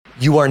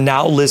You are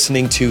now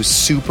listening to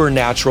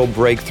Supernatural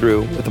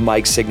Breakthrough with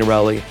Mike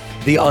Signorelli.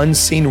 The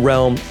unseen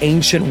realm,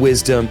 ancient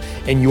wisdom,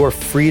 and your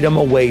freedom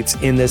awaits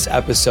in this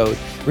episode.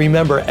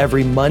 Remember,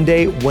 every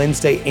Monday,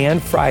 Wednesday,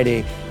 and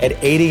Friday at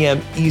 8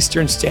 a.m.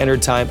 Eastern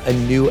Standard Time, a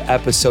new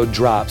episode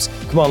drops.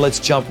 Come on, let's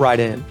jump right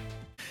in.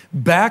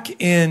 Back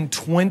in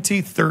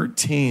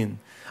 2013,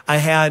 I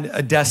had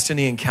a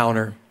destiny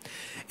encounter.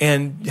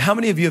 And how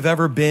many of you have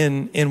ever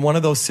been in one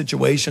of those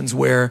situations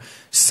where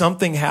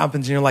something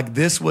happens and you're like,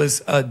 this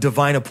was a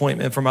divine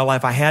appointment for my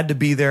life. I had to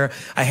be there.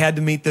 I had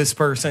to meet this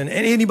person.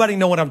 And anybody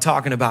know what I'm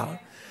talking about?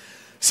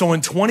 So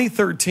in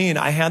 2013,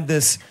 I had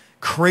this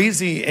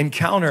crazy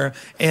encounter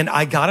and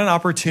I got an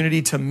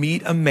opportunity to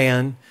meet a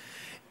man,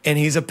 and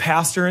he's a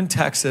pastor in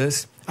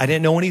Texas. I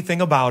didn't know anything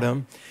about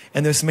him.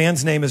 And this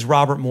man's name is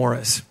Robert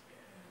Morris.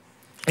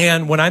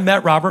 And when I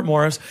met Robert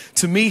Morris,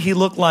 to me, he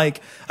looked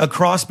like a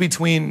cross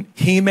between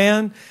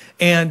He-Man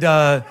and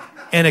a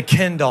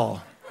Ken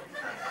doll.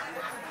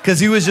 Because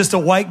he was just a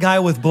white guy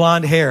with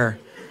blonde hair.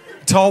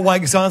 Tall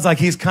white, sounds like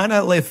he's kind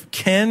of, if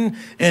Ken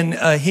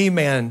and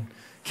He-Man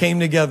came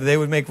together, they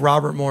would make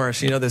Robert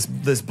Morris, you know,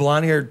 this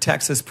blonde-haired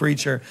Texas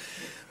preacher.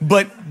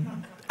 But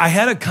I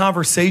had a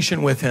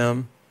conversation with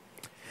him.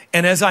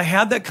 And as I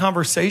had that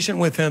conversation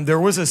with him, there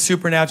was a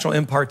supernatural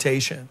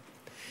impartation.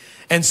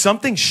 And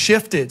something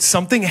shifted,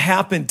 something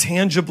happened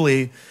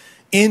tangibly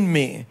in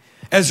me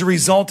as a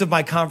result of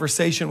my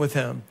conversation with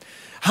him.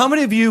 How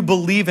many of you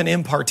believe in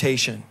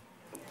impartation?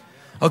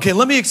 Okay,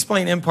 let me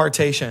explain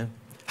impartation.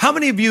 How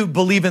many of you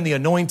believe in the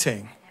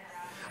anointing?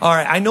 All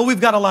right, I know we've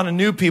got a lot of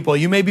new people.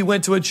 You maybe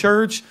went to a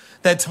church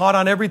that taught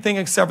on everything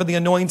except for the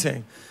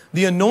anointing.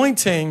 The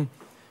anointing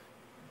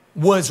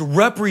was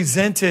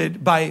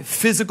represented by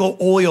physical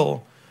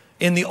oil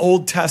in the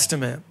Old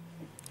Testament,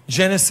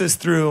 Genesis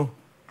through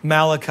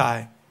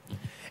Malachi.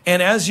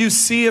 And as you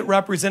see it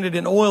represented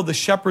in oil, the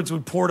shepherds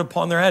would pour it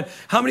upon their head.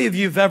 How many of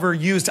you have ever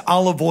used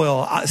olive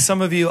oil?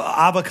 Some of you,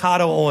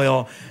 avocado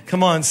oil.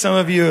 Come on, some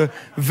of you,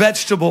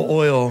 vegetable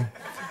oil.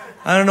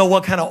 I don't know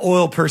what kind of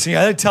oil person you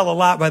are. I tell a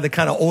lot by the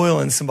kind of oil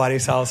in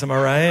somebody's house, am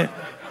I right?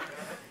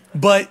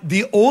 But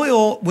the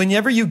oil,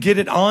 whenever you get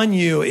it on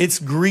you, it's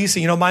greasy.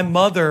 You know, my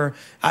mother,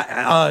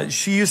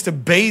 she used to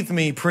bathe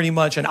me pretty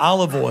much in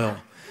olive oil.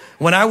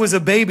 When I was a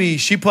baby,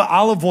 she put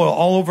olive oil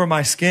all over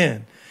my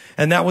skin.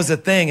 And that was a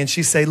thing. And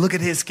she'd say, look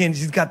at his skin.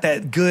 She's got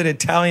that good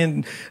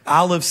Italian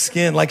olive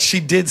skin. Like she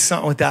did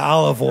something with that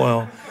olive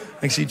oil.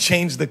 Like she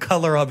changed the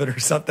color of it or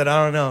something.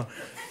 I don't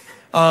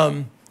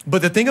know.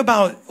 But the thing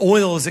about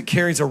oil is it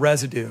carries a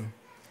residue.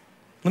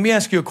 Let me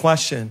ask you a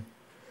question.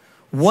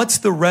 What's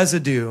the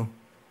residue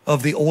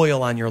of the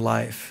oil on your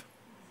life?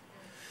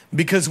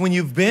 Because when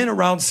you've been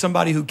around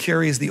somebody who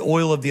carries the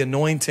oil of the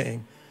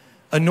anointing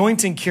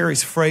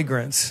carries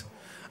fragrance.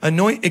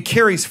 It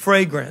carries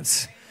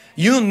fragrance.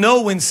 You'll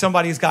know when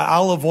somebody's got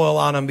olive oil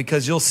on them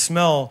because you'll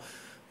smell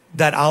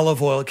that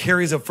olive oil. It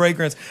carries a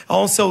fragrance.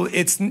 Also,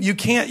 you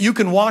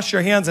can wash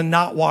your hands and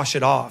not wash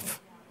it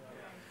off.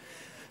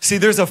 See,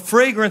 there's a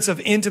fragrance of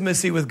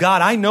intimacy with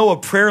God. I know a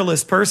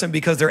prayerless person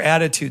because their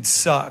attitude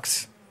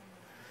sucks.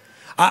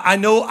 I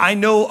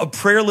know a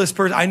prayerless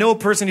person. I know a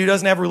person who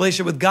doesn't have a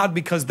relationship with God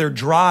because they're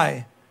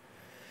dry.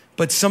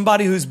 But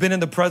somebody who's been in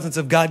the presence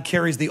of God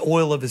carries the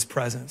oil of his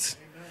presence.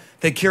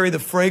 They carry the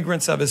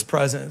fragrance of his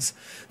presence.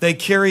 They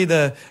carry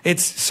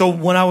so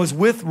when I was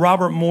with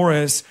Robert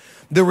Morris,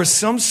 there was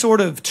some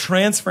sort of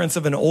transference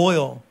of an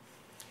oil.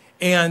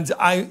 And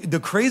the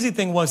crazy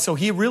thing was, so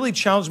he really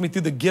challenged me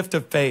through the gift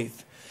of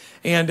faith.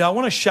 And I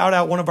want to shout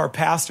out one of our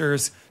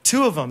pastors,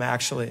 two of them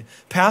actually,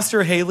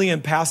 Pastor Haley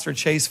and Pastor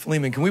Chase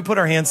Fleeman. Can we put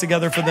our hands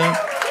together for them?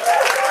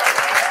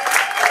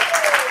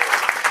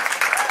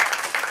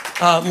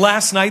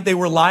 Last night, they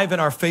were live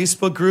in our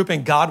Facebook group,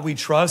 In God We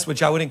Trust,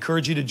 which I would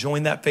encourage you to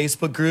join that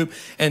Facebook group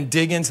and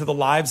dig into the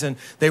lives. And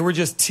they were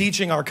just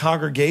teaching our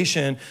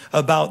congregation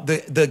about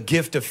the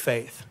gift of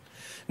faith.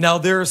 Now,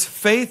 there's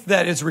faith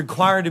that is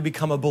required to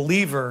become a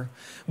believer,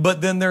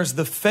 but then there's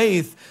the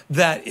faith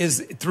that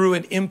is through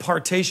an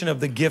impartation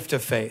of the gift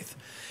of faith.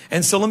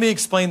 And so let me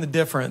explain the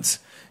difference.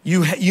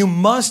 You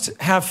must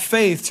have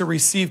faith to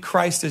receive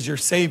Christ as your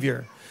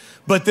Savior.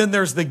 But then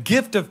there's the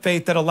gift of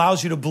faith that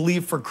allows you to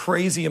believe for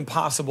crazy,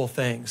 impossible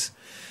things.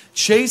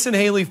 Chase and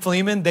Haley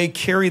Fleeman, they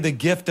carry the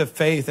gift of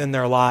faith in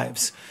their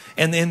lives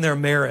and in their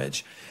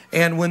marriage.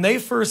 And when they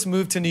first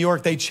moved to New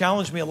York, they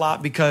challenged me a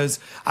lot because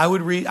I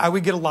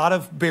would get a lot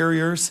of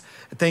barriers.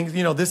 Things,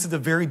 you know, this is a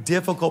very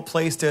difficult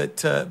place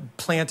to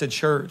plant a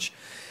church.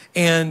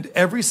 And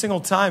every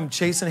single time,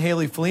 Chase and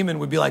Haley Fleeman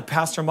would be like,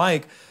 Pastor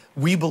Mike,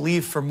 we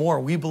believe for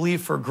more. We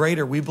believe for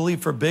greater. We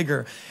believe for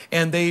bigger.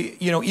 And they,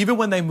 you know, even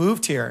when they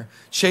moved here,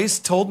 Chase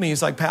told me,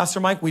 he's like,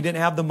 Pastor Mike, we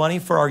didn't have the money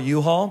for our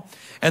U-Haul.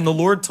 And the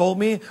Lord told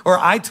me, or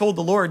I told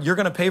the Lord, you're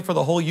going to pay for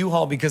the whole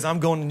U-Haul because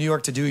I'm going to New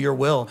York to do your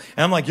will.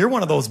 And I'm like, you're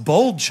one of those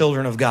bold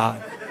children of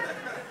God.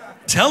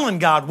 Telling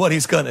God what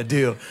he's going to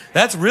do.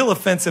 That's real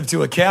offensive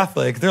to a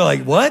Catholic. They're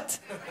like, what?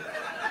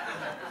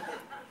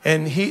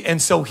 And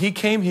so he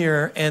came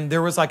here and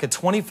there was like a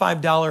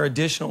 $25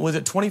 additional, was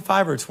it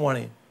 25 or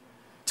 20?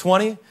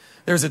 20?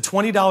 There's a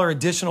 $20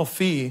 additional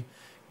fee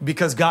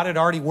because God had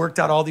already worked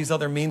out all these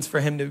other means for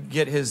him to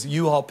get his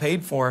U-Haul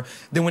paid for.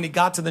 Then when he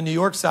got to the New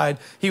York side,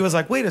 he was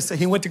like, wait a second.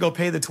 He went to go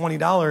pay the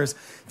 $20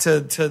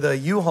 to the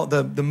U-Haul,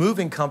 the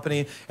moving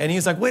company. And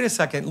he's like, wait a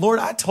second, Lord,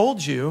 I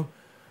told you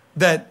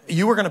that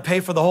you were going to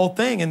pay for the whole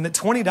thing. And that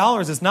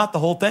 $20 is not the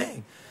whole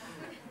thing.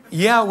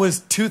 Yeah, it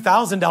was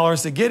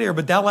 $2,000 to get here,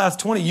 but that last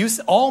 20,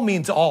 all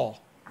means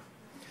all.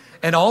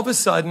 And all of a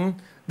sudden,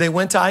 they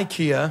went to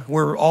IKEA,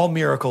 where all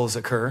miracles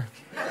occur.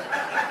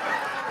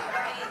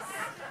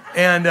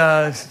 And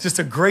just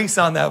a grace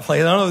on that plate.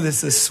 I don't know if this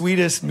is the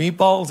sweetest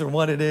meatballs or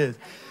what it is.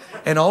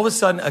 And all of a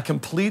sudden, a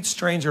complete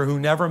stranger who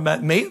never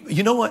met,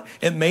 you know what?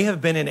 It may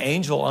have been an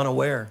angel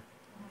unaware.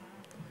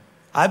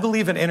 I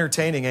believe in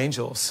entertaining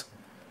angels.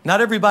 Not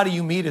everybody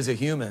you meet is a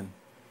human.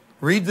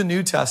 Read the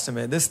New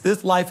Testament.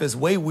 This life is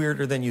way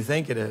weirder than you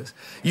think it is.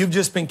 You've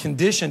just been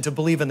conditioned to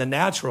believe in the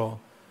natural.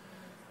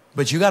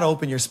 But you got to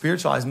open your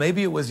spiritual eyes.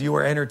 Maybe it was you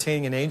were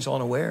entertaining an angel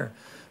unaware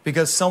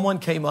because someone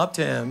came up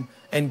to him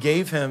and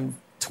gave him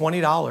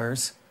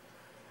 $20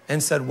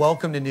 and said,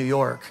 welcome to New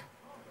York.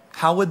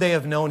 How would they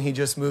have known he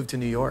just moved to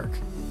New York?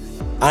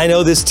 I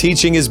know this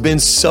teaching has been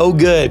so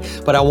good,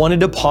 but I wanted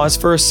to pause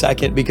for a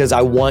second because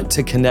I want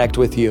to connect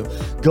with you.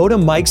 Go to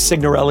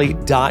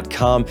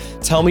MikeSignorelli.com.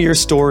 Tell me your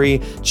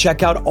story.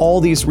 Check out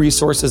all these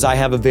resources I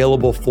have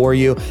available for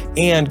you.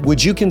 And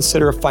would you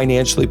consider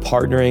financially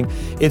partnering?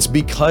 It's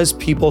because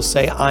people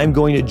say I'm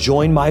going to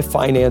join my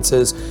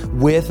finances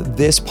with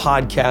this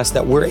podcast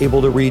that we're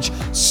able to reach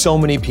so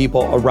many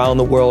people around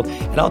the world.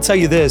 And I'll tell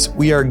you this,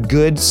 we are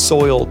good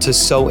soil to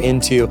sow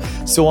into.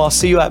 So I'll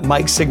see you at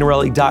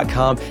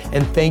MikeSignorelli.com.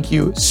 And thank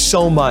you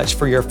so much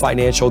for your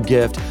financial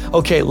gift.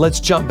 Okay, let's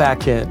jump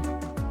back in.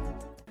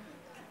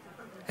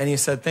 And he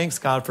said, thanks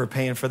God for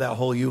paying for that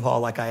whole U-Haul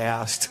like I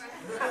asked.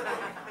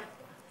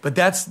 But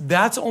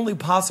that's only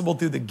possible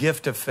through the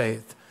gift of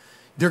faith.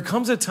 There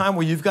comes a time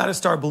where you've got to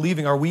start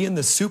believing, are we in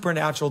the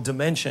supernatural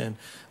dimension?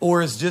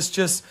 Or is this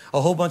just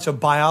a whole bunch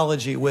of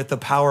biology with the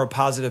power of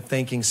positive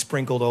thinking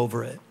sprinkled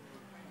over it?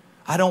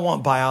 I don't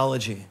want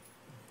biology.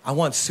 I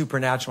want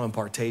supernatural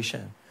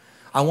impartation.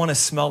 I want to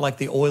smell like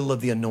the oil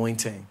of the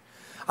anointing.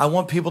 I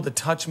want people to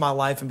touch my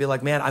life and be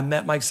like, man, I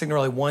met Mike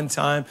Signorelli one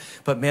time,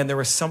 but man, there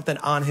was something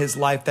on his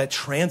life that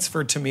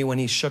transferred to me when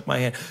he shook my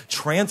hand,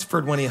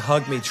 transferred when he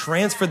hugged me,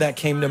 transferred that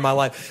came to my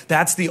life.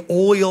 That's the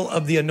oil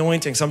of the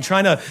anointing. So I'm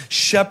trying to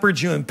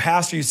shepherd you and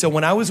pastor you. So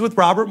when I was with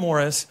Robert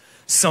Morris,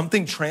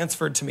 something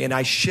transferred to me and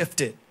I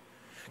shifted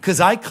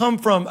because I come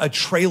from a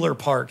trailer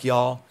park,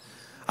 y'all.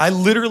 I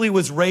literally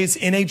was raised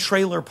in a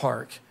trailer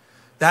park.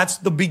 That's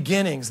the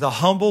beginnings, the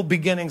humble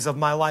beginnings of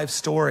my life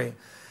story.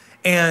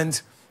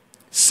 And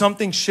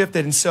something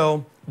shifted. And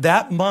so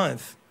that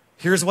month,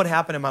 here's what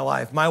happened in my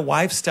life. My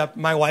wife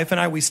and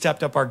I, we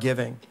stepped up our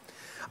giving.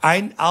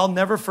 I'll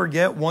never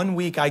forget one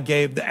week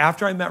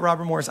after I met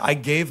Robert Morris, I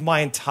gave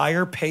my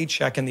entire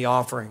paycheck in the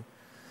offering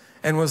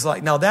and was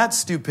like, now that's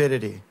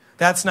stupidity.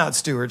 That's not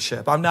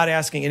stewardship. I'm not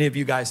asking any of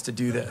you guys to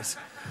do this.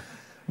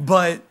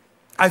 But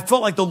I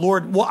felt like the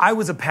Lord, I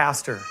was a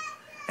pastor.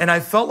 And I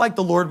felt like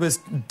the Lord was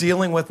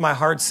dealing with my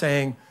heart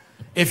saying,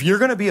 if you're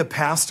going to be a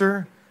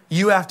pastor,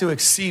 you have to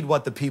exceed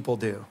what the people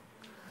do.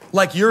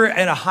 Like you're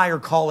at a higher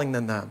calling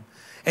than them.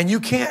 And you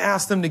can't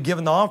ask them to give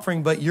an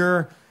offering, but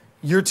you're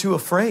too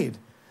afraid.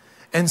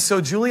 And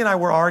so Julie and I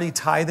were already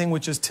tithing,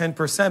 which is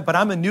 10%, but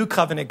I'm a new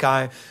covenant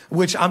guy,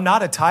 which I'm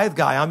not a tithe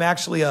guy. I'm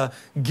actually a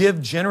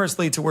give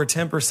generously to where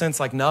 10% is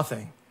like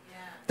nothing.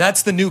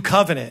 That's the new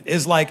covenant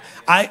is like,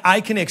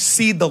 I can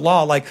exceed the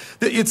law. Like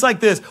it's like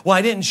this. Well,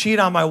 I didn't cheat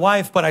on my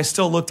wife, but I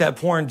still looked at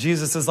porn.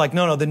 Jesus is like,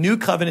 no, the new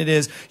covenant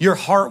is your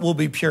heart will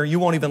be pure. You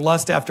won't even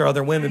lust after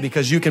other women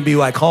because you can be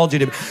who I called you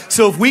to be.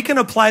 So if we can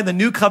apply the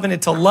new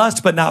covenant to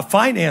lust, but not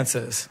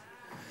finances.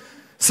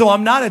 So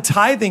I'm not a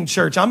tithing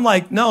church. I'm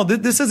like, no,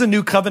 this is a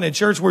new covenant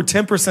church where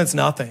 10% is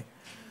nothing.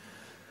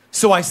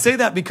 So I say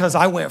that because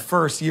I went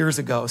first years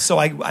ago. So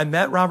I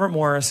met Robert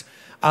Morris.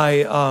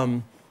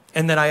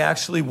 And then I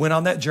actually went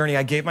on that journey.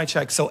 I gave my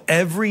check. So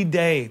every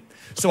day,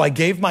 I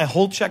gave my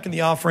whole check in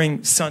the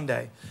offering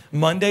Sunday.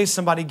 Monday,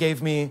 somebody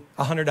gave me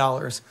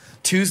 $100.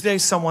 Tuesday,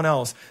 someone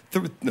else.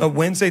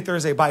 Wednesday,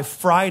 Thursday. By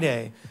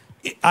Friday,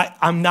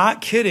 I'm not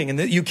kidding. And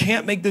you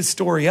can't make this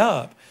story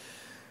up.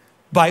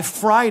 By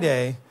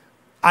Friday,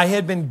 I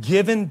had been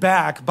given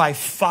back by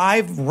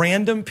 5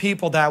 random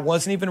people that I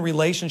wasn't even in a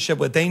relationship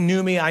with. They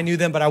knew me, I knew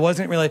them, but I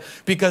wasn't really,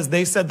 because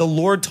they said, the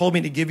Lord told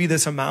me to give you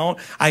this amount.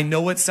 I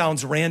know it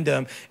sounds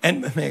random,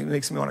 and it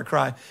makes me want to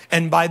cry.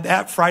 And by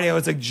that Friday, I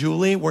was like,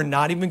 Julie, we're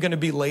not even going to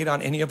be late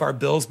on any of our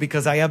bills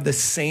because I have the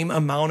same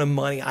amount of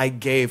money I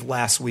gave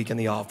last week in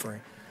the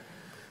offering.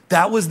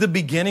 That was the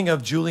beginning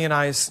of Julie and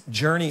I's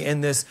journey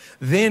in this.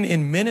 Then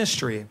in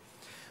ministry,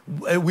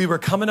 we were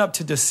coming up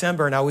to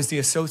December, and I was the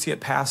associate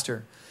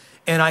pastor.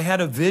 And I had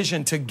a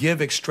vision to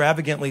give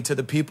extravagantly to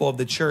the people of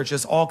the church,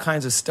 just all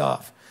kinds of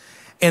stuff.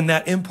 And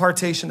that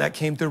impartation that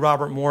came through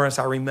Robert Morris,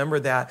 I remember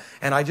that.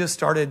 And I just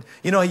started,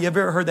 you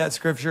ever heard that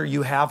scripture,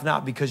 you have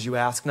not because you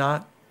ask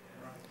not?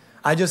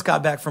 I just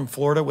got back from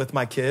Florida with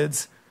my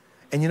kids.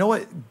 And you know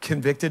what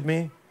convicted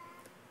me?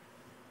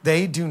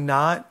 They do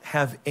not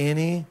have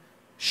any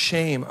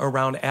shame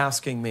around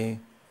asking me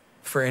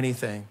for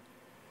anything.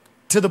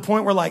 To the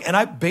point where and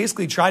I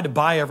basically tried to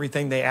buy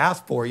everything they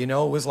asked for, It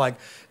was like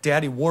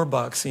Daddy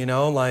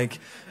Warbucks,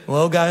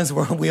 well, guys,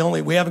 we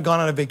haven't gone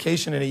on a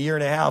vacation in a year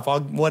and a half.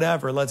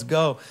 Whatever, let's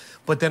go.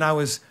 But then I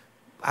was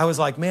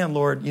like, man,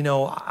 Lord,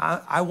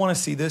 I want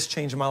to see this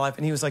change in my life.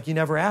 And he was like, you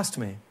never asked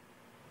me.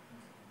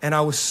 And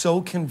I was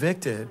so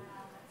convicted.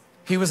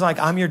 He was like,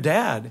 I'm your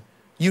dad.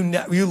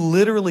 You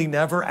literally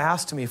never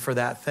asked me for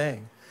that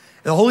thing.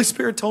 The Holy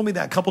Spirit told me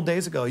that a couple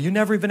days ago. You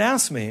never even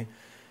asked me.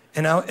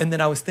 And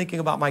then I was thinking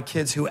about my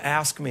kids who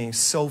ask me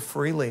so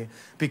freely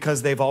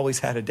because they've always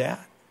had a dad.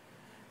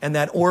 And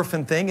that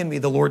orphan thing in me,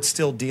 the Lord's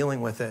still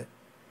dealing with it.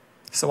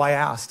 So I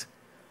asked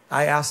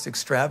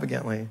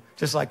extravagantly,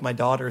 just like my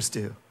daughters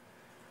do.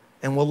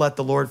 And we'll let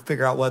the Lord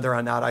figure out whether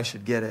or not I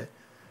should get it.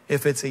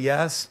 If it's a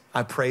yes,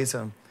 I praise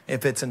him.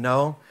 If it's a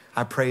no,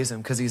 I praise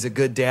him because he's a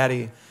good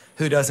daddy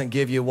who doesn't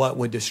give you what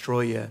would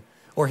destroy you,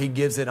 or he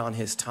gives it on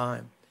his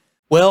time.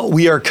 Well,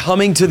 we are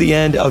coming to the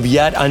end of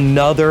yet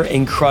another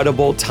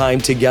incredible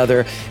time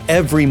together.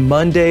 Every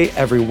Monday,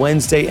 every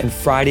Wednesday, and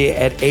Friday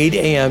at 8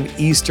 a.m.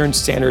 Eastern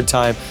Standard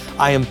Time,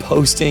 I am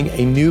posting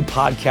a new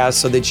podcast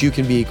so that you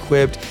can be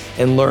equipped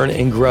and learn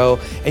and grow.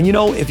 And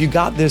if you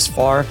got this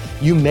far,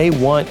 you may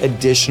want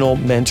additional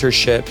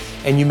mentorship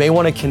and you may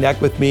want to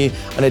connect with me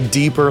on a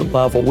deeper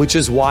level, which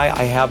is why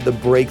I have the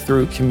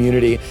Breakthrough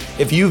Community.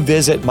 If you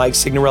visit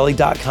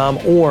MikeSignorelli.com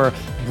or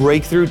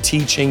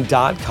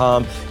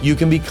breakthroughteaching.com, you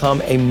can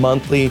become a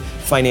monthly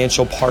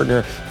financial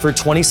partner for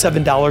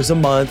 $27 a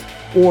month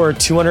or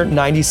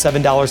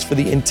 $297 for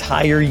the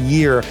entire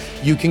year.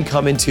 You can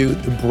come into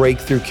the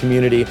Breakthrough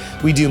Community.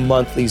 We do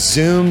monthly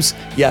Zooms.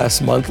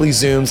 Yes, monthly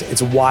Zooms.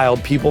 It's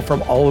wild. People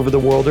from all over the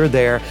world are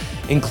there,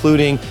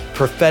 including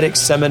prophetic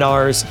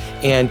seminars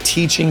and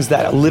teachings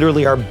that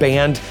literally are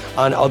banned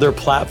on other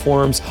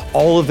platforms.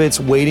 All of it's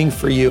waiting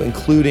for you,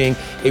 including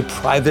a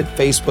private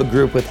Facebook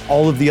group with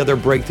all of the other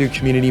Breakthrough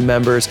Community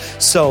members.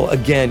 So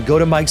again, go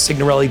to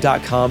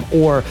MikeSignorelli.com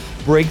or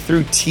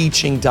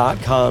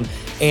breakthroughteaching.com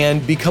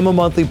and become a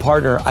monthly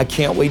partner. I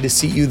can't wait to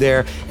see you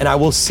there, and I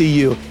will see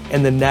you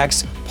in the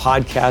next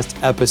podcast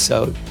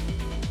episode.